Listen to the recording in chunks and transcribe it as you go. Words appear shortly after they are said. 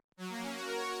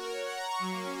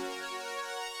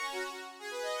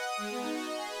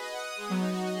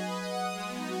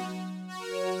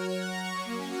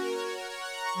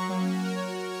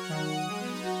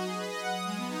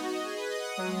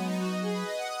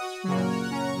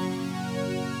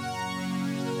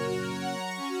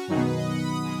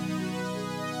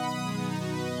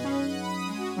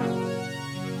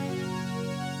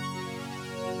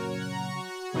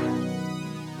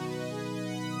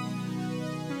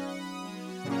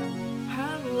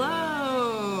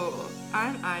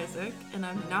Isaac, and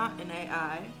I'm not an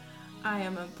AI. I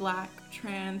am a black,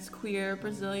 trans, queer,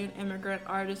 Brazilian immigrant,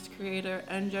 artist, creator,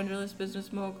 and genderless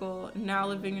business mogul, now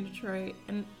living in Detroit,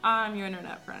 and I'm your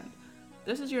internet friend.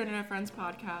 This is your Internet Friends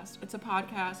podcast. It's a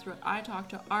podcast where I talk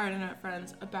to our internet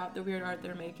friends about the weird art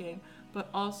they're making, but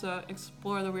also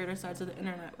explore the weirder sides of the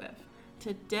internet with.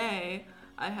 Today,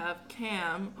 I have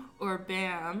Cam, or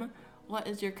Bam. What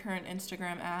is your current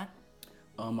Instagram at?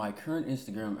 My current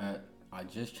Instagram at, I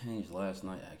just changed last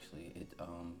night actually.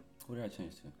 What did I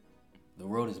change to? The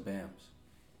World is Bams.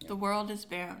 Yeah. The World is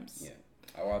Bams. Yeah.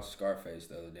 I watched Scarface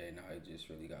the other day and I just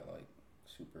really got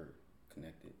super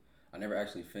connected. I never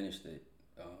actually finished it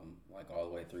all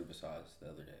the way through besides the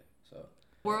other day. So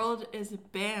World is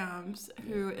Bams,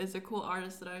 who is a cool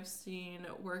artist that I've seen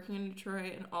working in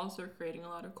Detroit and also creating a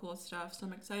lot of cool stuff. So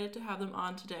I'm excited to have them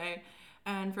on today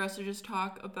and for us to just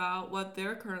talk about what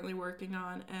they're currently working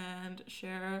on and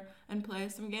share and play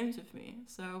some games with me.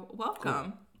 So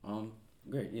welcome. Cool.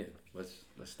 Great, yeah. Let's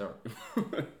start.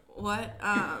 What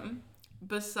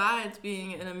besides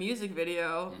being in a music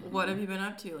video, what have you been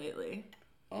up to lately?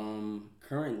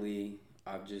 Currently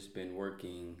I've just been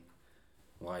working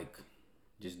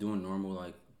just doing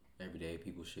normal everyday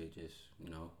people should just,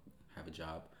 have a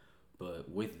job. But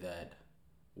with that,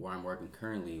 where I'm working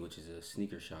currently, which is a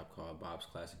sneaker shop called Bob's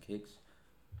Classic Kicks,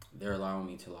 they're allowing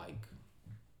me to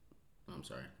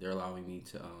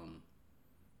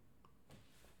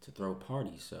throw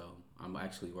parties. So I'm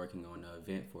actually working on an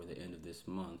event for the end of this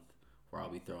month where I'll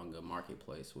be throwing a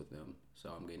marketplace with them. So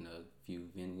I'm getting a few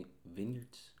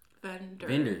vendors. I'm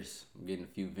getting a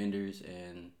few vendors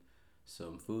and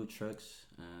some food trucks,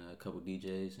 a couple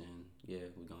DJs, and yeah,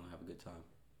 we're gonna have a good time.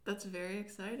 That's very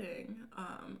exciting.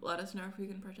 Let us know if we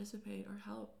can participate or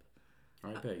help.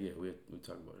 All right, yeah, we'll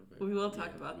talk about it. We will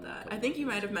talk about that. I think you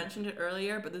might have mentioned it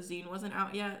earlier, but the zine wasn't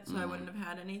out yet, so I wouldn't have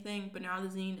had anything. But now the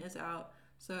zine is out,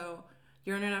 so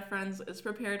your internet friends is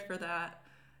prepared for that.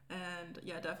 And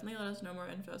yeah, definitely let us know more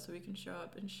info so we can show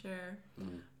up and share.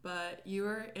 But you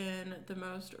were in the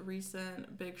most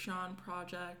recent Big Sean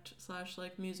project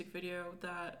 / music video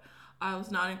that I was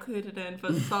not included in,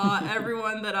 but saw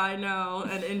everyone that I know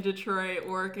and in Detroit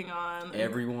working on.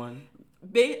 Everyone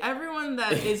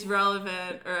that is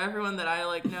relevant, or everyone that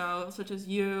I know, such as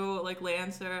you,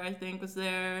 Lancer, I think was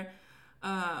there,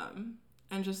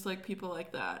 and just people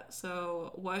like that.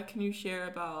 So what can you share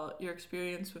about your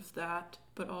experience with that,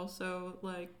 but also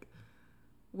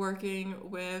working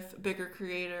with bigger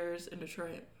creators in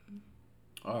Detroit?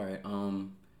 All right.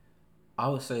 I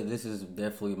would say this is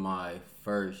definitely my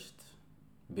first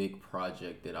big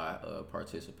project that I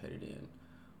participated in.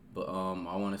 But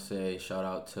I want to say shout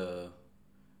out to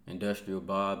Industrial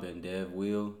Bob and Dev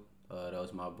Wheel. That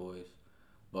was my boys.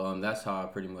 But that's how I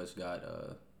pretty much got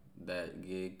that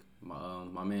gig.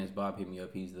 My man's Bob hit me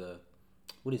up. He's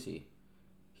what is he?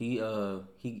 He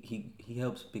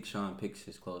helps Big Sean pick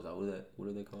his clothes out. What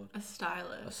are they called? A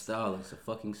stylist. A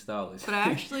fucking stylist. But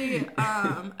actually,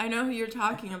 I know who you're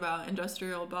talking about,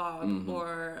 Industrial Bob,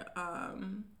 or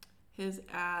his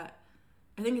at,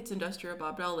 I think it's Industrial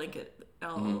Bob, but I'll link it.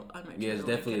 Yeah, it's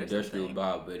definitely Industrial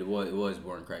Bob, but it was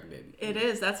Born Crack Baby. It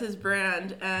is. That's his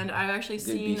brand, and I've actually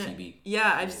seen. BCB.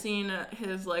 Yeah, I've seen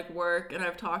his work, and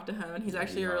I've talked to him, and he's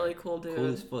actually a really cool dude.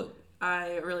 Cool as fuck.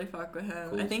 I really fuck with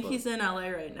him. I think he's in LA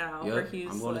right now. Yep, where he's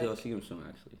I'm going to go see him soon,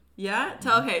 actually. Yeah?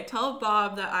 Tell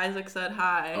Bob that Isaac said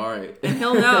hi. All right. And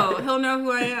he'll know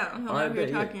who I am. He'll know who you're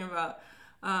talking about.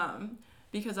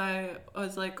 Because I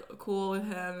was cool with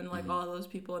him and all those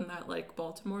people in that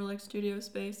Baltimore studio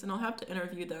space, and I'll have to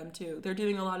interview them too. They're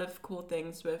doing a lot of cool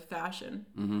things with fashion.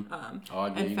 And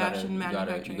fashion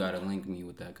manufacturing. You gotta link me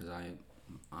with that because I'm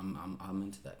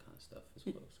into that kind of stuff as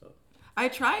well. So I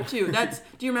tried to.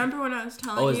 Do you remember when I was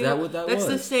telling you? Oh, is that what that was? That's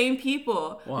the same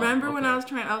people. Wow, remember when I was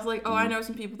I know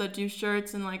some people that do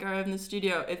shirts and are in the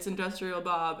studio. It's Industrial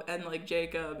Bob and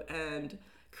Jacob and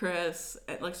Chris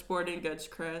and Sporting Goods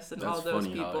Chris and that's all those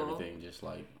funny people. How everything just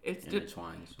it's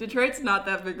intertwines. Detroit's not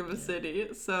that big of a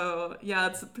city, so yeah,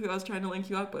 that's who I was trying to link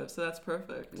you up with. So that's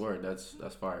perfect. Word, that's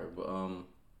fire. But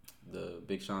the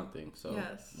Big Sean thing. So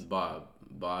yes. Bob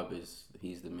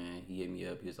he's the man. He hit me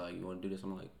up. He was like, "You want to do this?"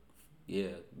 I'm like,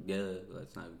 Yeah,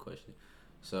 that's not a question.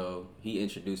 So he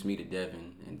introduced me to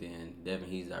Devin, and then Devin,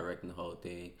 he's directing the whole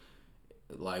thing.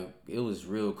 It was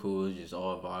real cool. It was just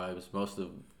all vibes. Most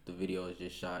of the video was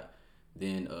just shot.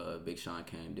 Then Big Sean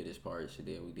came, did his parts, and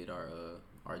then we did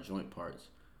our joint parts.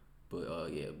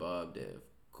 But yeah, Bob, Dev,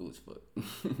 cool as fuck.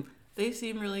 They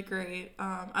seem really great.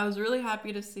 I was really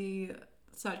happy to see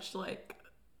such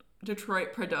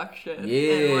Detroit production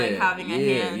and having a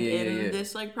hand in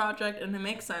this project, and it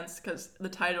makes sense because the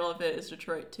title of it is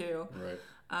Detroit too. Right.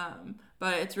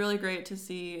 But it's really great to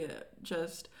see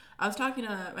I was talking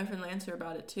to my friend Lancer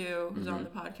about it too, who's on the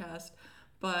podcast,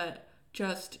 but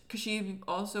just because she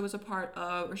also was a part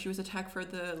of, or she was a tech for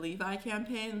the Levi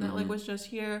campaign that like was just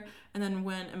here, and then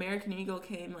when American Eagle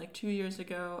came like 2 years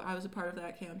ago, I was a part of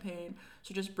that campaign.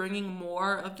 So just bringing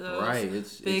more of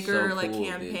those bigger so like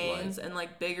campaigns and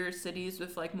like bigger cities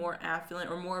with like more affluent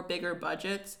or more bigger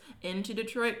budgets into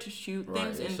Detroit to shoot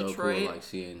things in so Detroit. Cool, like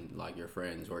seeing like your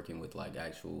friends working with like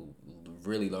actual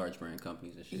really large brand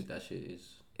companies and shit. That shit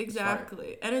is.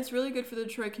 Exactly. And it's really good for the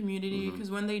Detroit community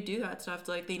because when they do that stuff,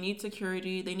 like they need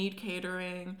security, they need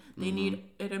catering,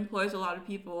 it employs a lot of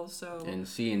people. So and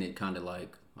seeing it kind of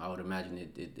like, I would imagine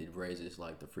it raises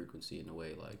like the frequency in a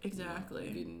way, like exactly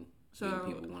getting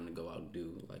people wanting to go out and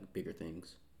do like bigger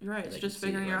things. Right. It's just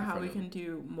figuring out how we can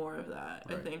do more of that.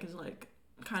 Right. I think is like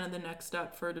kind of the next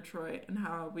step for Detroit and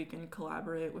how we can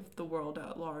collaborate with the world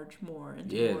at large more and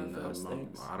do more of those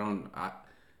things.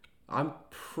 I'm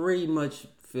pretty much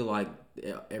feel like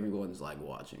everyone's like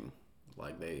watching,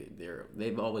 like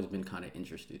they've always been kind of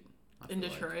interested in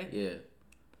Detroit. Yeah.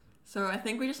 So I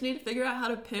think we just need to figure out how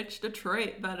to pitch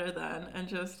Detroit better then, and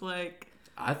just like.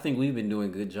 I think we've been doing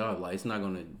a good job. Like it's not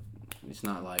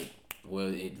like, well,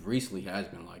 it recently has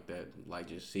been like that. Like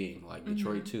just seeing like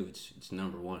Detroit too. It's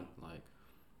number one like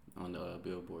on the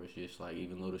billboards. Just like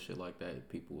even little shit like that,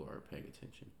 people are paying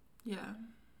attention. Yeah.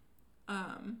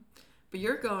 But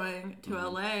you're going to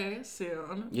LA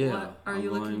soon. Yeah. What are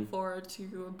you looking forward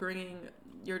to bringing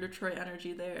your Detroit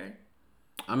energy there?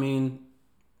 I mean,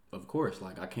 of course,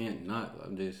 like I can't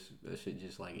not. That shit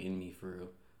just like in me for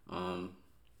real.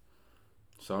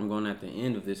 So I'm going at the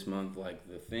end of this month. Like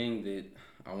the thing that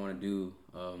I want to do,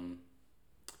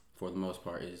 for the most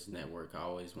part, is network. I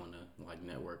always want to like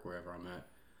network wherever I'm at.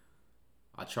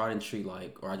 I try and treat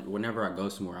whenever I go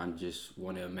somewhere, I just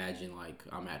want to imagine like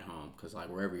I'm at home, because like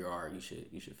wherever you are, you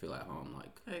should feel at home.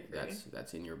 Like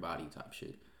that's in your body type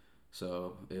shit.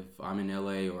 So if I'm in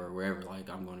LA or wherever, like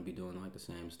I'm going to be doing like the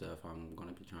same stuff. I'm going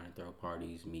to be trying to throw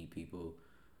parties, meet people,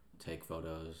 take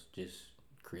photos, just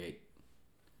create.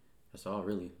 That's all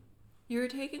really. You were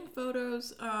taking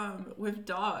photos with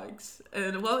dogs,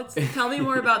 and tell me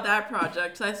more about that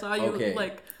project. I saw you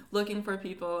like looking for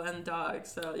people and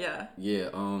dogs. So yeah. Yeah.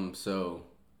 So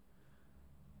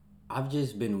I've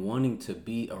just been wanting to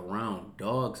be around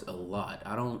dogs a lot.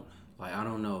 I don't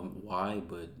know why,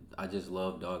 but I just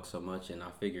love dogs so much, and I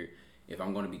figured if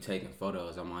I'm going to be taking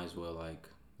photos, I might as well and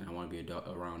I want to be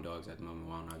around dogs at the moment.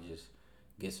 Why don't I just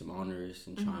get some owners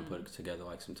and try and put together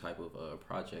like some type of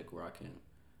project where I can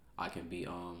be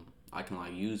I can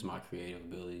like use my creative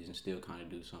abilities and still kind of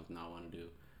do something I want to do.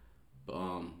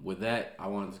 But with that, I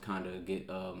wanted to kind of get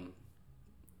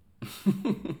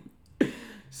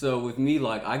so with me,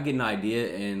 like I get an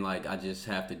idea and like I just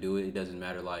have to do it. It doesn't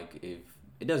matter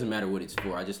what it's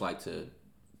for. I just like to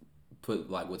put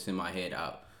like what's in my head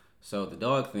out. So the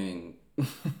dog thing,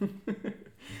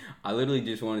 I literally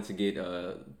just wanted to get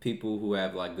people who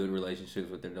have like good relationships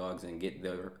with their dogs and get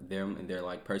them and their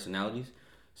like personalities.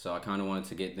 So I kind of wanted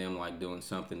to get them like doing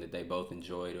something that they both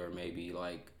enjoyed, or maybe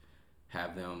like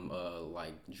have them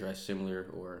like dress similar,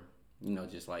 or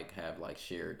just like have like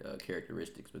shared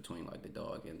characteristics between like the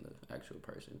dog and the actual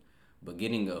person. But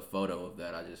getting a photo of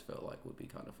that, I just felt like would be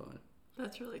kind of fun.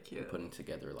 That's really cute. Putting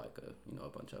together like a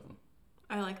bunch of them.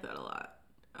 I like that a lot.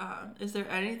 Is there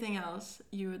anything else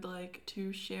you would like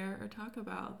to share or talk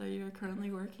about that you're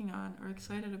currently working on or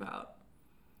excited about?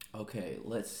 Okay,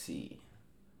 let's see.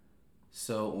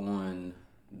 So on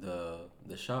the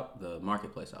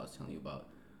marketplace I was telling you about,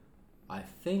 I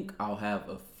think I'll have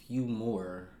a few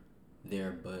more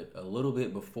there, but a little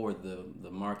bit before the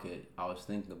market, I was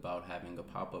thinking about having a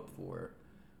pop-up for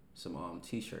some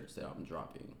t-shirts that I'm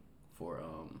dropping for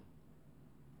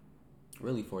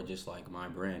really for just like my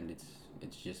brand.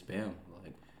 It's just BAM.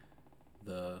 Like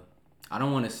I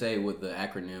don't want to say what the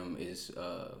acronym is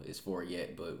for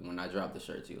yet, but when I drop the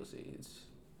shirts, you'll see.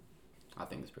 I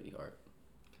think it's pretty hard.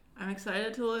 I'm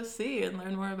excited to see and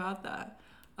learn more about that.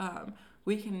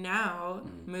 We can now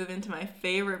move into my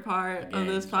favorite part of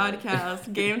this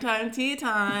podcast, Game Time Tea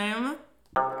Time.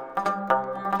 All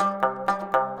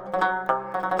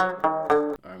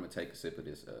right, I'm going to take a sip of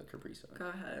this Capri Sun. Go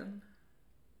ahead.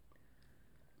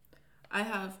 I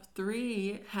have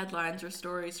 3 headlines or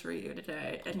stories for you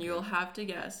today, and you'll have to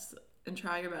guess and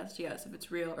try your best to guess if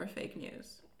it's real or fake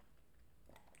news.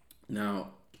 Now,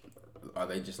 are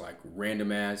they just like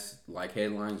random ass like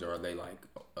headlines, or are they like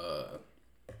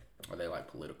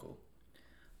political?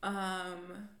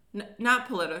 Not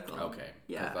political. Okay.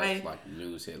 Yeah, that's like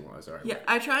news headlines. All right. Yeah,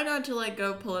 I try not to like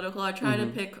go political. I try to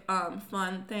pick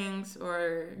fun things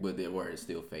or. But where it's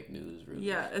still fake news. Rumors.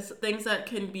 Yeah, it's things that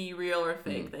can be real or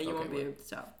fake that you won't be able to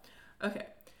tell. Okay,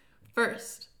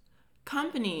 first,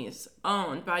 companies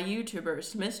owned by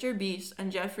YouTubers Mr. Beast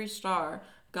and Jeffree Star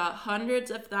got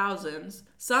hundreds of thousands,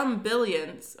 some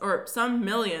billions, or some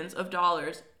millions of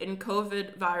dollars in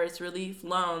COVID virus relief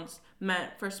loans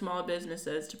meant for small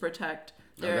businesses to protect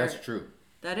their... No, that's true.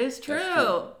 That is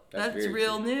true. That's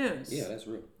real news. Yeah, that's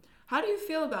real. How do you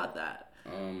feel about that?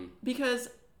 Because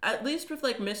at least with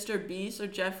like Mr. Beast or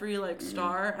Jeffree like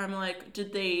Star, I'm like,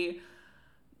 did they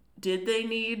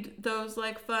need those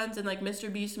like funds? And like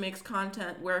Mr. Beast makes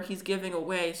content where he's giving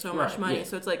away so much money,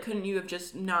 so it's like, couldn't you have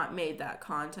just not made that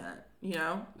content? You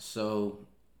know? So,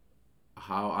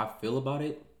 how I feel about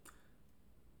it,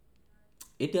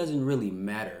 it doesn't really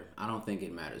matter. I don't think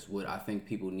it matters. What I think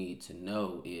people need to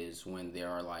know is when there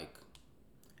are like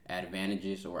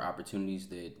advantages or opportunities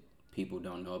that people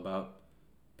don't know about,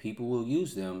 people will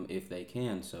use them if they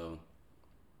can. So,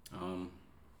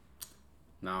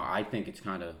 now I think it is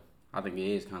kind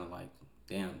of like,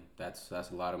 damn, that's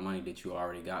a lot of money that you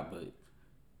already got, but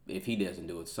if he doesn't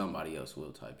do it, somebody else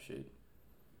will type shit.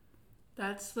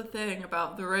 That's the thing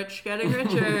about the rich getting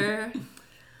richer.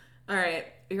 All right,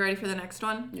 you ready for the next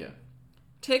one? Yeah.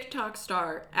 TikTok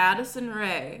star Addison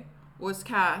Rae was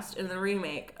cast in the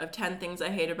remake of 10 Things I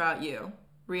Hate About You.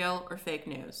 Real or fake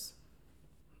news?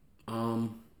 A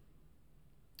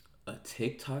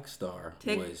TikTok star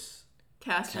was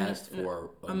cast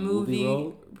for a movie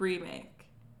role? remake.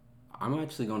 I'm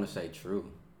actually going to say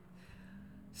true.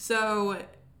 So,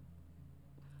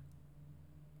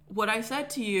 what I said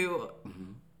to you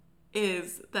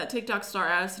is that TikTok star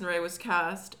Addison Rae was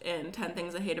cast in 10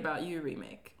 Things I Hate About You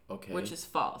remake. Okay. Which is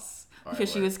false. All because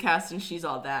right, she was cast in She's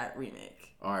All That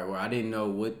remake. All right, well, I didn't know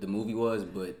what the movie was,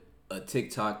 but a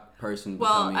TikTok person.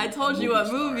 Well, I told you what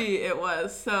star. movie it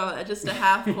was, so just a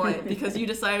half point because you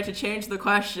decided to change the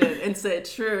question and say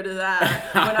true to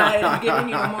that when I had given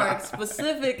you a more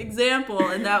specific example,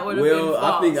 and that would have been false.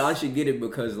 Well, I think I should get it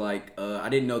because I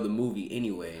didn't know the movie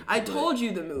anyway. I told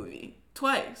you the movie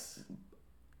twice.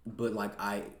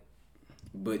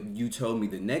 But you told me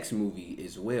the next movie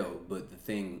as well. But the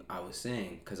thing I was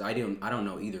saying, because I don't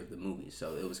know either of the movies,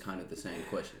 so it was kind of the same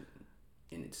question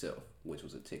in itself, which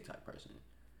was a TikTok person.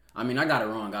 I mean, I got it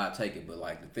wrong, I'll take it, but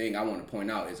like the thing I want to point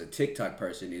out is a TikTok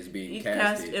person is being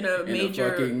casted in a major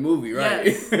fucking movie, right?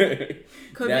 Yes.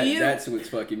 Could be you. That's what's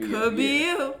fucking me up. Could be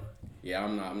you. Yeah,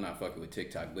 I'm not fucking with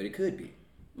TikTok, but it could be.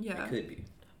 Yeah. It could be.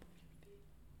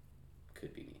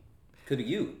 Could be me. Could be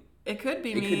you. It could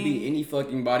be me. me. It could be any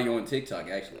fucking body on TikTok,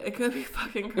 actually. It could be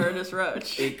fucking Curtis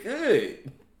Roach. It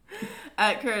could.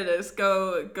 At Curtis,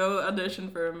 go audition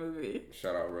for a movie.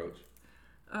 Shout out Roach.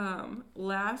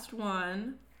 Last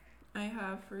one I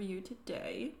have for you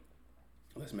today.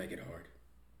 Let's make it hard.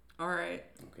 All right.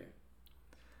 Okay.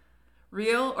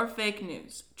 Real or fake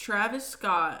news? Travis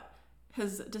Scott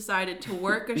has decided to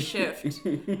work a shift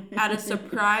at a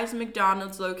surprise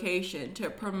McDonald's location to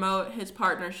promote his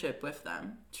partnership with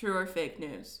them. True or fake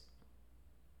news?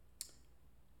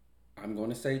 I'm going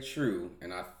to say true,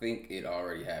 and I think it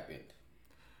already happened.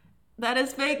 That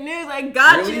is fake news. I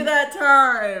got Really? you that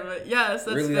time. Yes,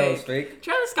 that's really, fake. that was fake?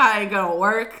 Travis Scott ain't gonna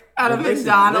work at a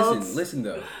McDonald's. Listen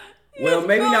though. Well,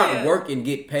 maybe not work and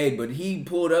get paid, but he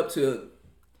pulled up to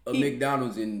a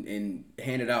McDonald's and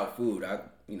handed out food.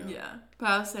 Yeah, but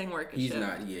I was saying work. He's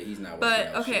not working.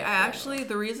 But okay,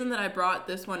 the reason that I brought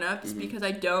this one up is because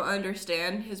I don't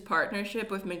understand his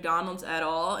partnership with McDonald's at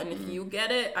all, and if you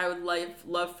get it, I would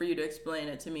love for you to explain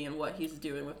it to me and what he's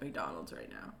doing with McDonald's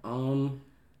right now.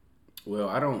 Well,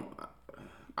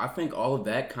 I think all of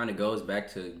that kind of goes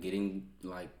back to getting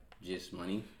like just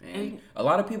money, and a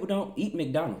lot of people don't eat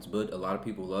McDonald's, but a lot of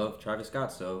people love Travis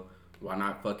Scott, so why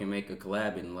not fucking make a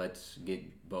collab and let's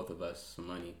get both of us some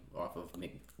money off of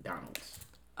McDonald's.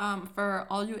 For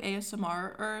all you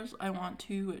ASMRers, I want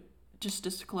to just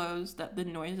disclose that the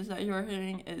noises that you're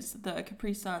hearing is the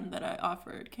Capri Sun that I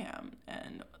offered Cam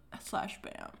and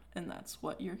 /Bam, and that's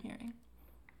what you're hearing.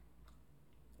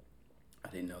 I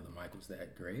didn't know the mic was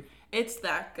that great. It's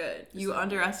that good. You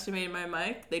underestimated my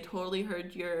mic. They totally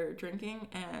heard your drinking,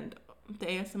 and the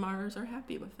ASMRers are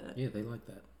happy with it. Yeah, they like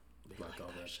that. They like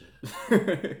all that shit.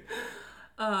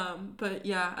 But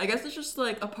yeah, I guess it's just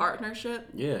like a partnership.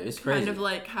 Yeah, it's crazy. Kind of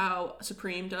like how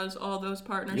Supreme does all those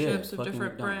partnerships with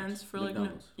different brands for like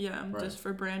just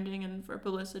for branding and for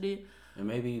publicity. And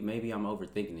maybe I'm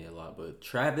overthinking it a lot, but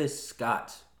Travis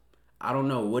Scott, I don't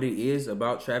know what it is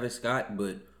about Travis Scott,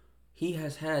 but he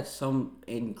has had some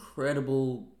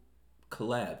incredible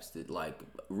collabs that like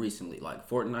recently. Like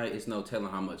Fortnite is no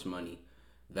telling how much money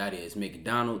that is.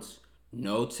 McDonald's,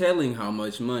 no telling how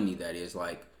much money that is.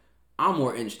 Like, I'm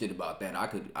more interested about that. I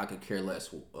could care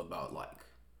less about like.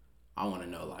 I want to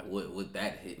know like what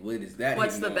that hit. What is that?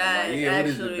 What's the on? bag? Like, yeah,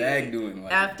 actually, what is the bag doing?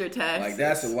 Like, after taxes? Like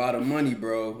that's a lot of money,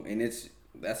 bro, and that's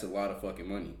a lot of fucking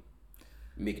money.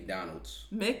 McDonald's.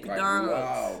 Like,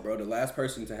 wow, bro. The last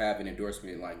person to have an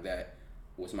endorsement like that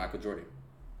was Michael Jordan.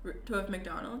 To have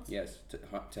McDonald's? Yes, to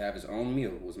have his own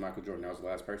meal was Michael Jordan. That was the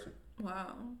last person.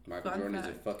 Wow. Michael Jordan is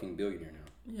a fucking billionaire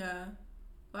now. Yeah.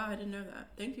 Wow, I didn't know that.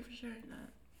 Thank you for sharing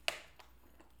that.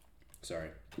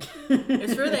 Sorry.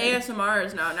 It's for the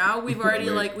ASMRs now. Now we've already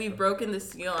we've broken the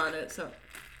seal on it, so.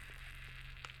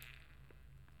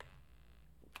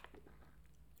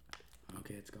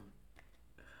 Okay, it's gone.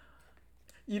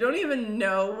 You don't even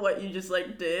know what you just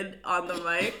did on the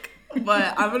mic,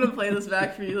 but I'm gonna play this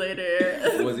back for you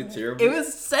later. Was it terrible? It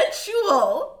was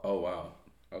sensual. Oh wow.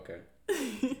 Okay.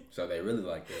 So they really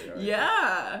like it. Right?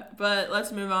 Yeah, but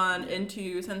let's move on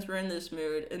into, since we're in this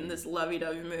mood, in this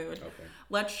lovey-dovey mood. Okay.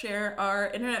 Let's share our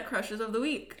internet crushes of the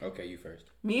week. Okay, you first.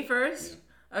 Me first?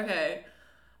 Yeah. Okay.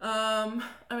 I'm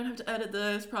gonna have to edit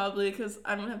this probably because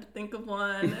I'm gonna have to think of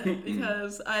one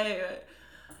because I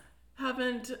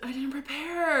didn't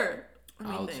prepare.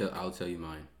 I'll tell you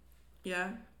mine. Yeah.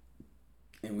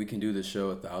 And we can do the show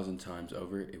 1,000 times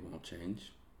over. It won't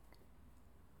change.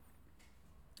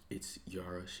 It's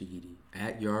Yara Shahidi.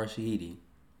 At Yara Shahidi.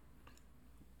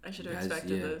 I should have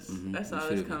expected this. Mm-hmm. I saw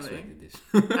this coming. This.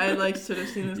 I should have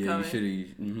seen this coming. You should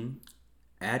have. Mm-hmm.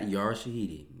 At Yara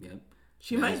Shahidi. Yep.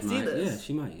 She might see this. Yeah,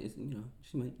 she might.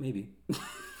 She might. Maybe.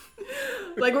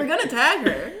 We're gonna tag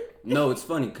her. No, it's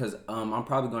funny because I'm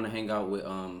probably gonna hang out with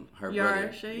her Yara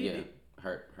brother. Shahidi. Yeah,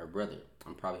 her brother.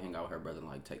 I'm probably hang out with her brother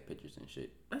and take pictures and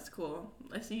shit. That's cool.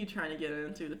 I see you trying to get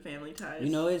into the family ties.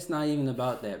 It's not even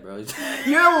about that, bro.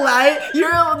 Your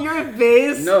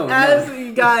face.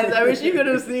 Guys, I wish you could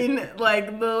have seen the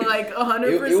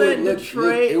 100%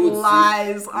 Detroit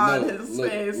lies on his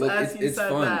face as he said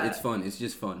fun. that. It's fun. It's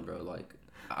just fun, bro. Like,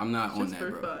 I'm not on that,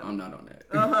 bro. Fun. I'm not on that.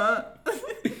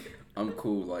 I'm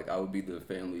cool. I would be the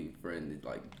family friend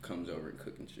that comes over and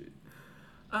cook and shit.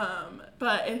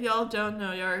 But if y'all don't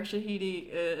know, Yara Shahidi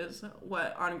is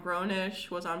on Grownish,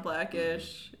 was on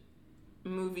Blackish,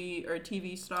 movie or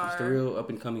TV star. Just a real up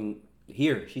and coming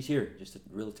here. She's here. Just a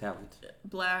real talent.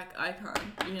 Black icon,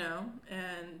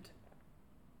 and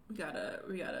we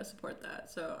gotta support that.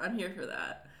 So I'm here for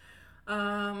that.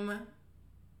 I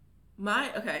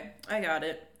got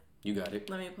it. You got it.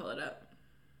 Let me pull it up.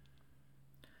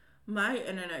 My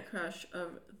internet crush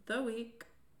of the week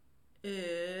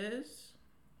is.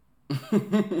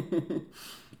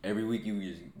 Every week you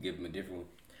just give them a different one.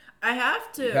 I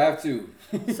have to. You have to.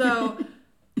 So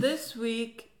this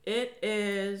week it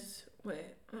is.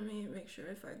 Wait, let me make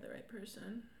sure I find the right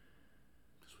person.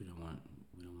 Because we don't want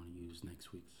to use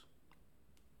next week's.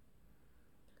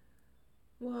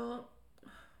 Well,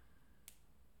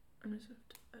 I'm just have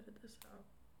to edit this out.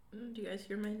 Do you guys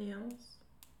hear my nails?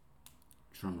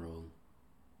 Drum roll.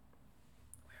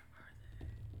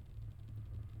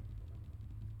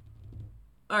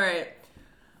 Alright,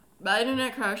 my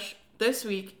internet crush this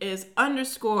week is _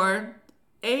 ANBURU.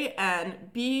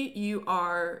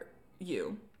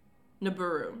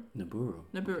 Naburu.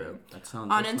 That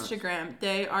sounds on Instagram. Nice.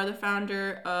 They are the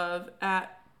founder of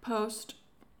at post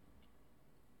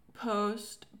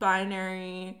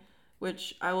binary,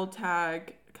 which I will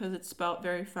tag because it's spelled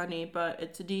very funny, but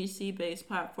it's a DC based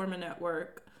platform and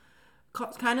network.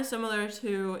 Kind of similar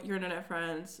to Your Internet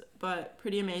Friends, but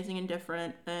pretty amazing and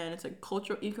different. And it's a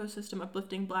cultural ecosystem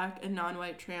uplifting Black and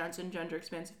non-white, trans, and gender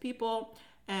expansive people.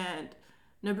 And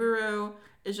Naburu,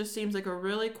 it just seems like a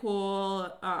really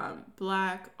cool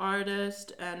Black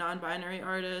artist and non-binary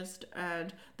artist.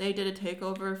 And they did a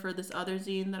takeover for this other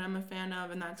zine that I'm a fan of,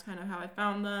 and that's kind of how I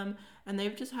found them. And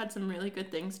they've just had some really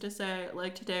good things to say.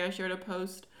 Like today I shared a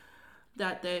post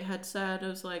that they had said, it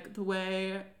was the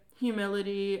way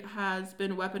humility has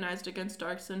been weaponized against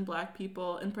dark-skinned Black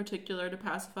people, in particular to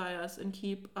pacify us and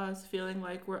keep us feeling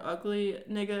like we're ugly.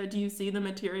 Nigga, do you see the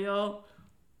material?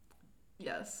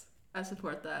 Yes, I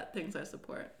support that. Things I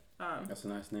support. That's a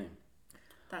nice name.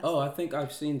 I think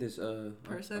I've seen this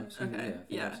person.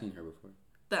 I've seen her before.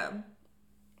 Them.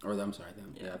 Or I'm sorry,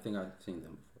 them. Yeah, I think I've seen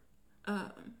them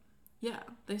before. Yeah,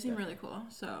 they seem really cool.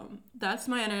 So that's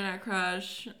my internet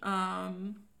crush.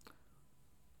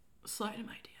 Slide in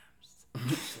my DMs.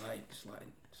 slide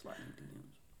in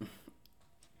DMs.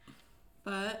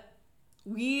 But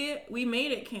we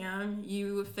made it, Cam.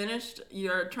 You finished.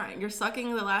 You're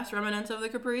sucking the last remnants of the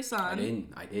Capri Sun.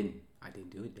 I didn't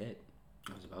do it yet.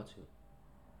 I was about to.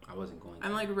 I wasn't going to.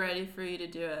 I'm like ready for you to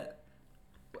do it.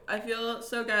 I feel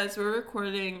so, guys. We're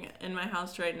recording in my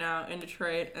house right now in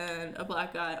Detroit, and a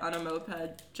black guy on a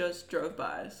moped just drove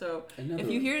by. So if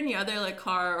you hear any other like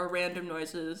car or random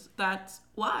noises, that's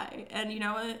why. And you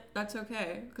know what? That's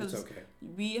okay, because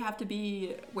we have to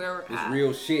be where we're at. It's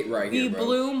real shit right here, bro. We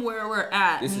bloom where we're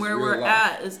at, and where we're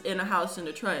at is in a house in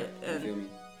Detroit. And you feel me?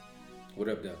 What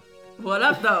up, though? What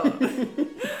up, though?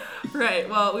 Right.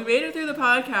 Well, we made it through the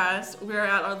podcast. We're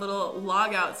at our little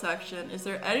log out section. Is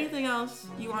there anything else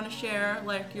you want to share,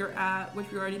 like you're at, which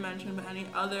we already mentioned, but any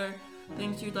other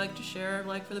things you'd like to share,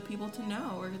 like for the people to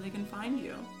know where they can find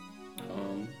you?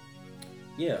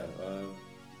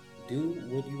 Do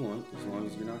what you want as long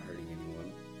as you're not hurting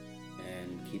anyone,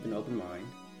 and keep an open mind.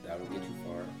 That will get you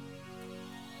far.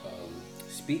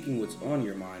 Speaking what's on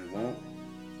your mind won't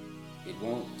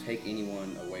take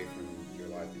anyone away from your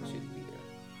life that shouldn't be there.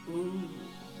 Ooh,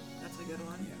 that's a good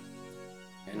one.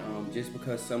 Yeah. And just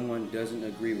because someone doesn't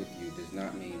agree with you does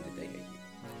not mean that they hate you.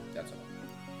 That's all.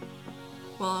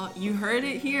 Well, you heard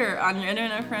it here on your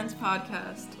Internet Friends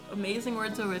podcast. Amazing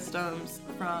words of wisdoms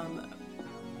from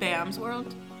Bam's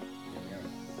World.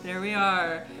 There we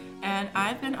are. And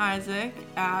I've been Isaac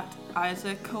at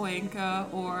Isaac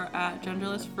Koenka or at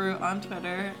Genderless Fruit on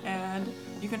Twitter. And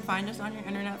you can find us on your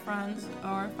Internet Friends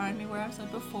or find me where I've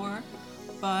said before.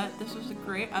 But this was a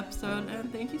great episode,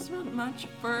 and thank you so much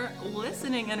for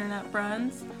listening, Internet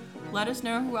Friends. Let us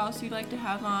know who else you'd like to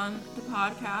have on the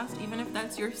podcast, even if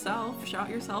that's yourself.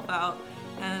 Shout yourself out,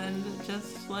 and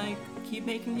just like keep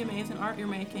making the amazing art you're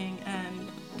making, and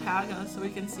tag us so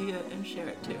we can see it and share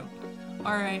it too.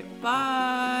 All right,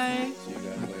 bye. See you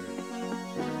guys later.